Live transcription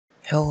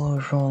Hello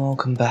everyone,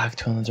 welcome back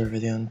to another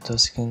video on the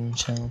Tuscan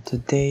channel.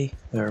 Today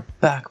we are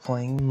back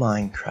playing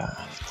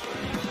Minecraft.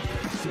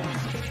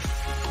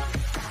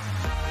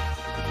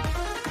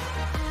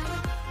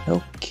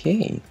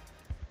 Okay,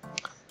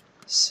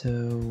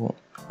 so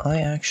I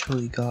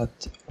actually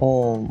got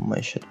all my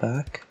shit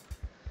back,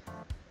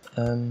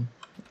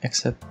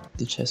 except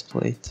the chest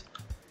plate,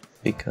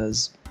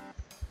 because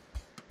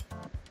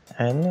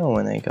I don't know,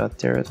 when I got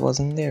there it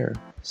wasn't there,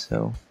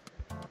 so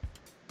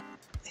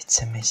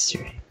it's a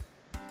mystery.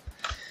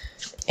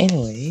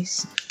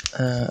 Anyways,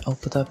 I'll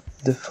put up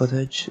the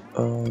footage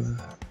of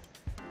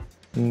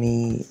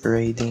me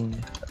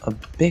raiding a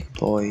big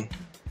boy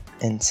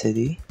in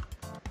city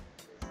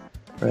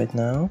right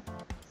now,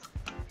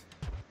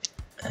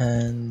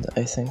 and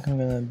I think I'm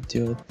gonna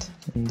do it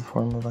in the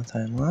form of a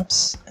time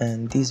lapse,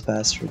 and these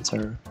bastards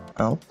are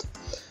out.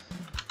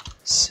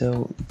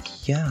 So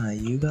yeah,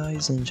 you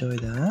guys enjoy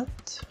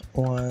that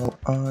while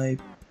I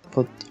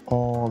put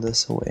all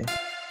this away.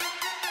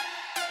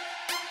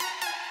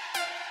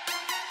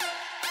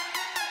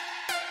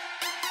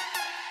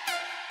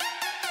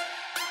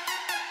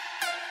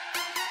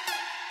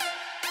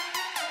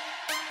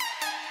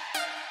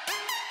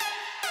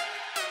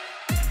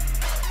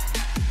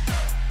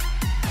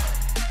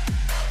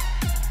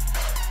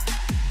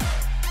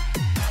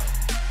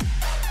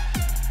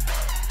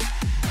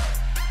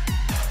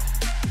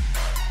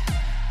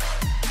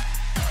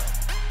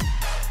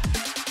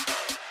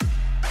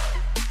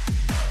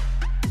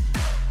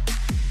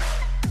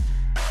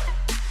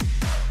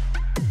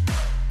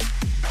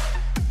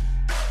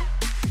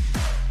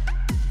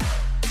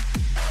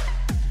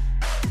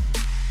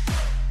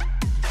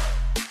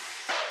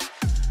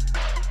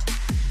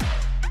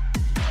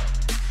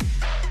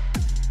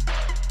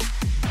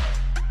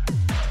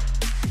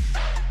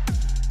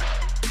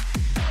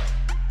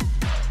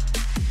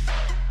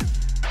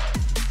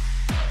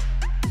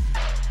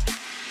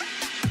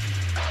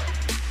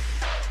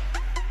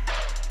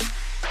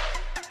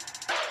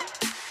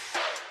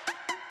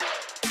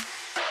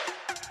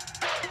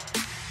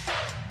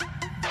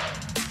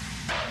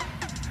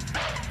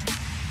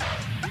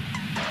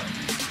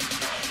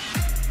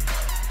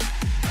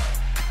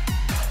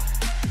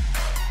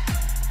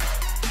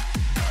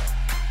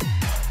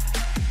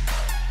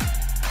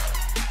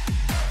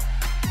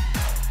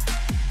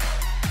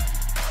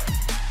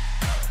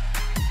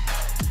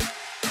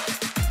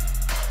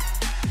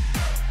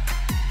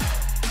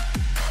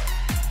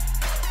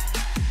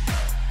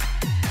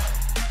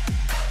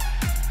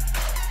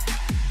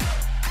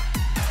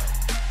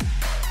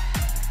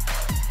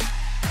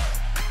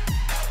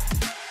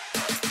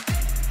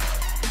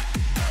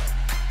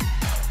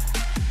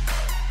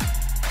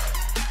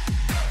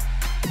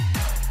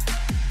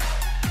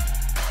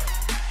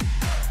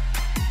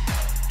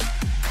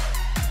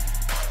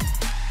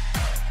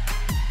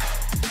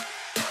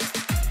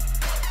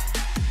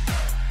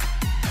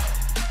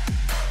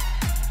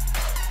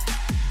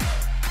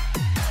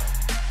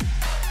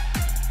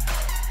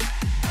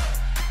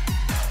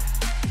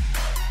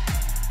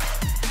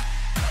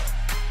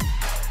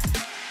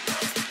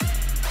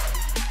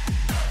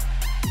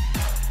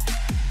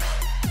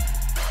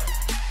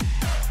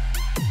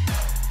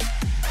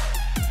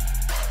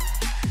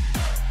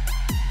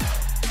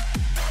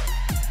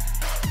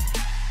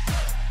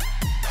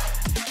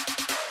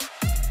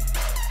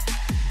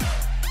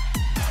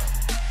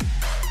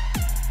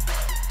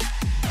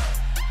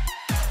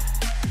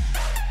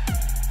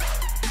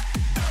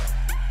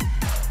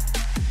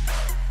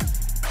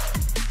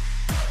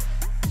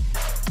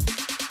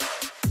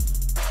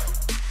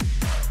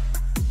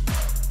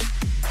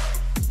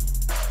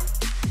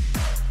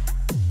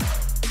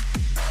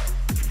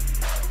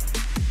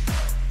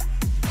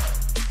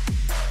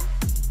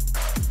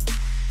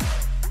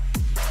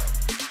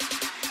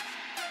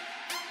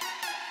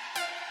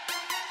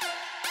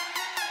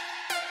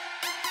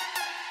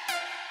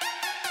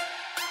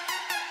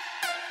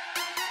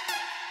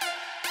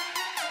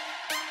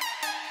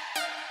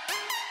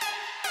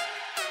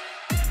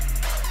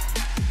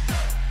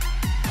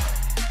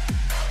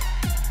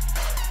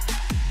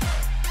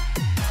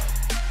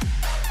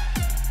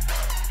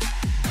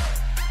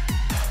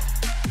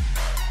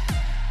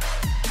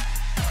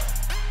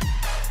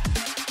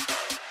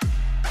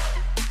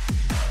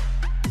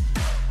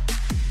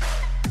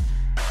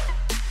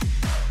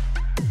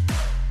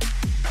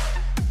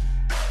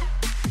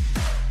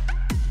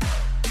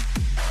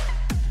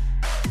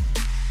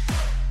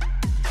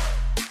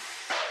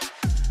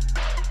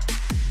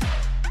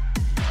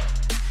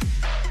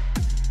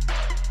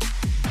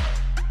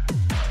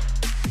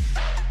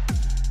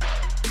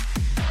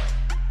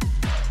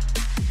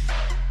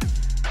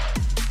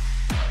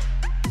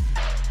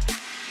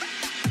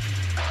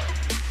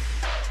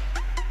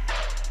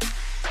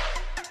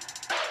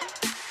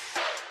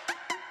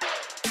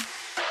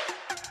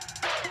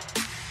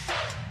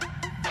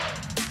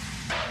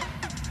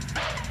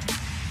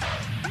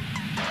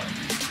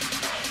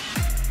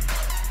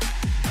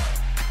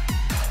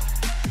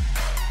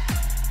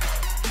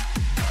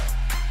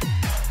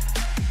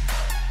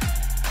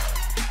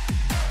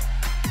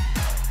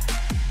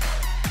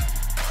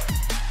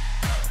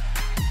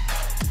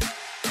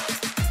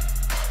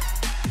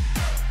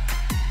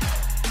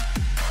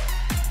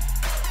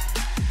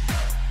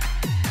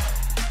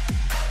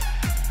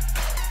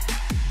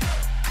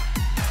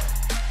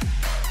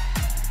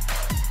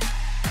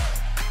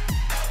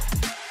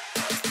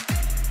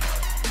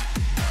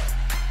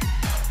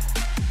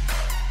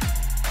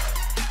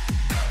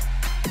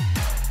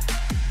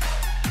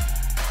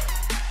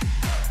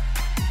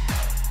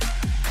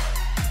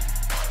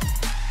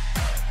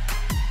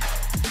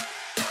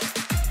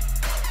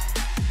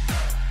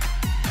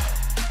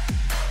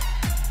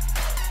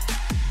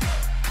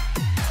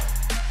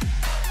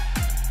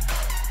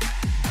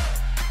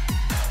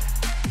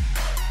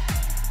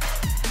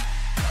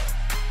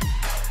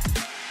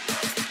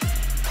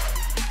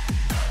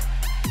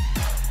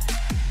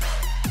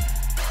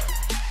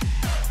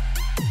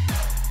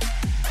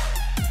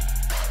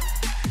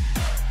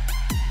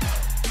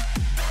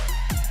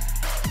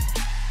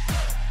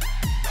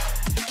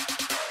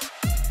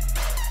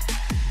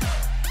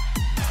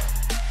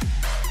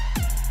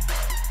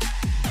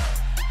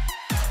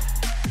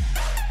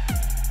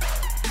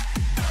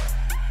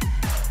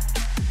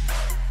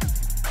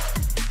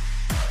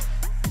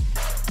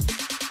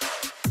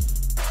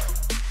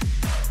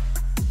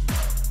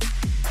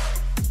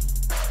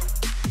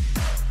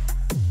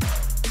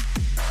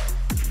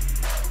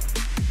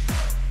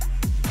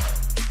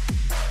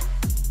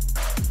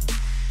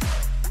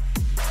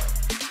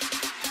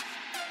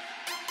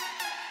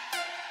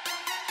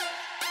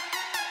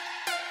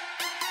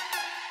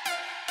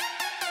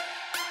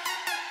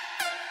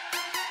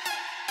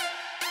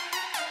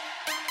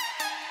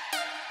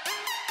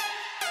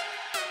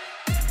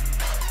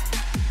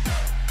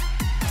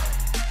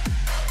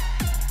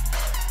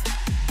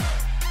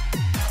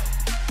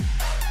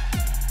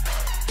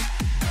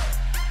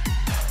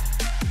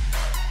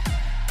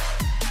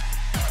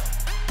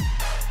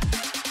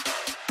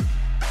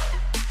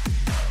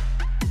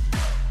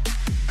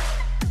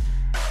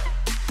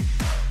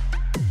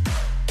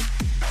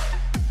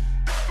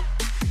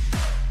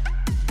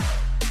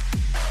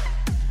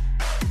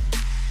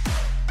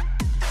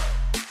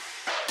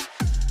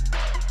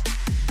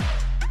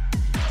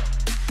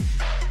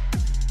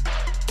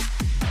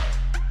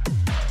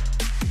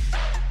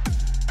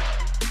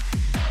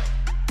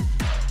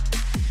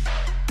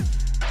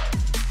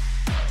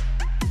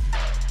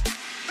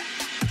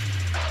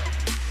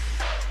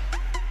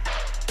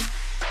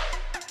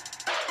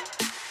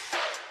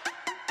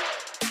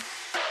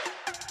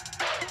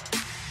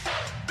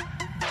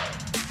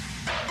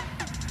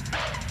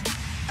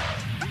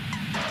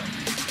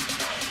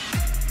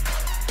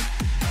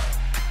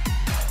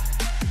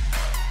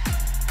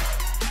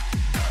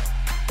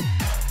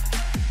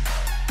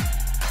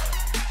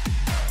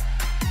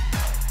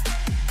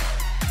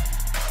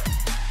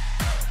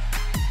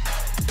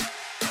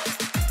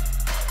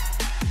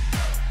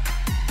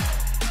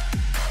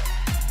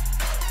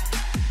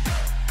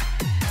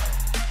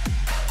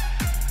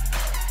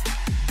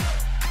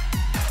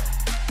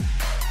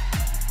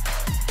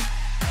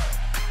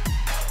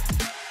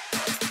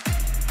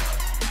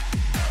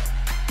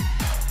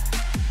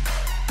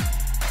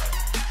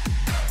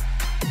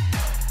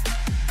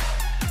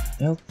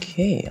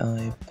 Okay,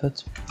 I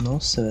put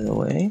most of it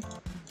away.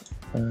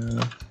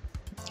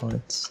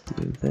 Let's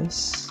do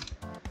this.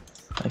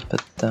 I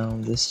put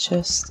down this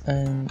chest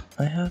and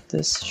I have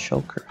this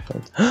shulker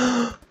head.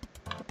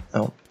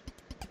 Oh,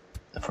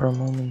 for a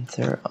moment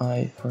there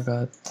I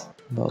forgot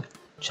about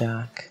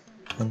Jack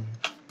and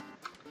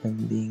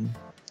being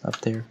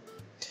up there.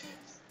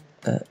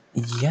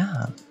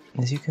 Yeah,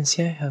 as you can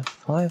see I have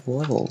 5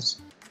 levels,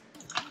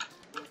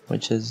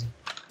 which is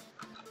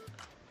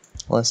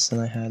less than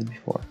I had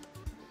before.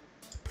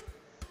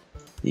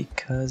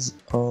 Because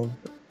of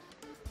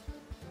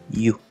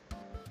you.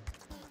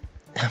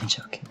 I'm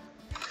joking.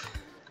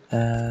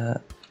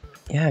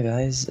 Yeah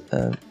guys,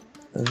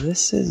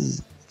 this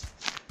is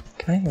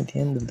kind of the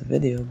end of the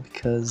video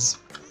because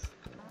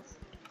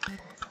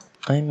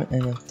I'm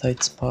in a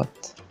tight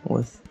spot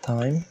with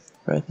time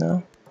right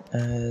now,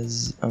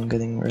 as I'm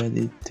getting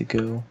ready to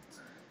go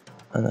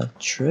on a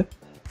trip,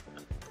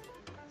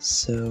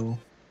 so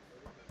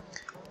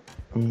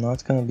I'm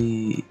not gonna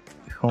be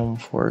home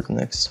for the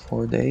next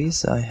 4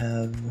 days. I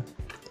have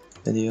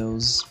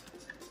videos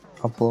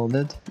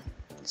uploaded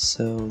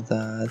so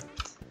that,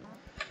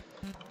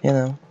 you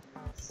know,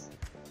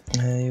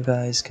 you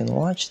guys can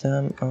watch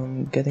them.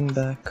 I'm getting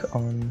back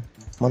on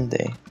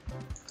Monday,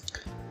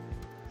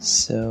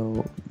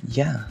 so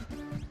yeah,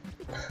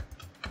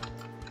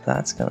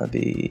 that's gonna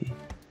be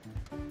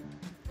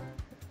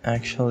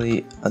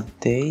actually a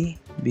day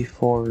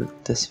before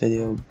this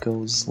video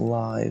goes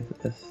live,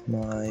 if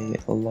my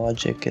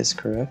logic is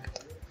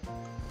correct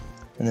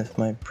and if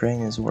my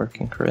brain is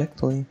working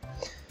correctly.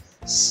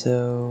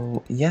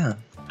 So yeah,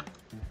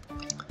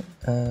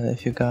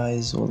 if you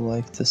guys would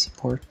like to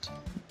support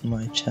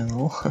my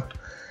channel,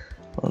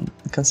 well,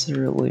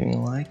 consider leaving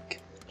a like,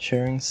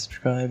 sharing,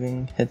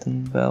 subscribing,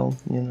 hitting the bell,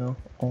 you know,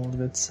 all the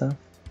good stuff.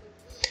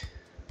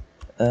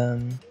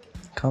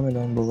 Comment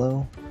down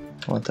below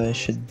what I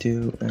should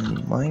do in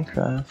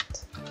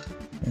Minecraft,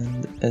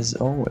 and as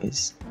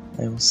always,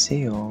 I will see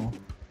you all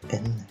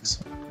in the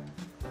next one.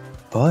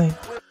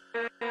 Bye!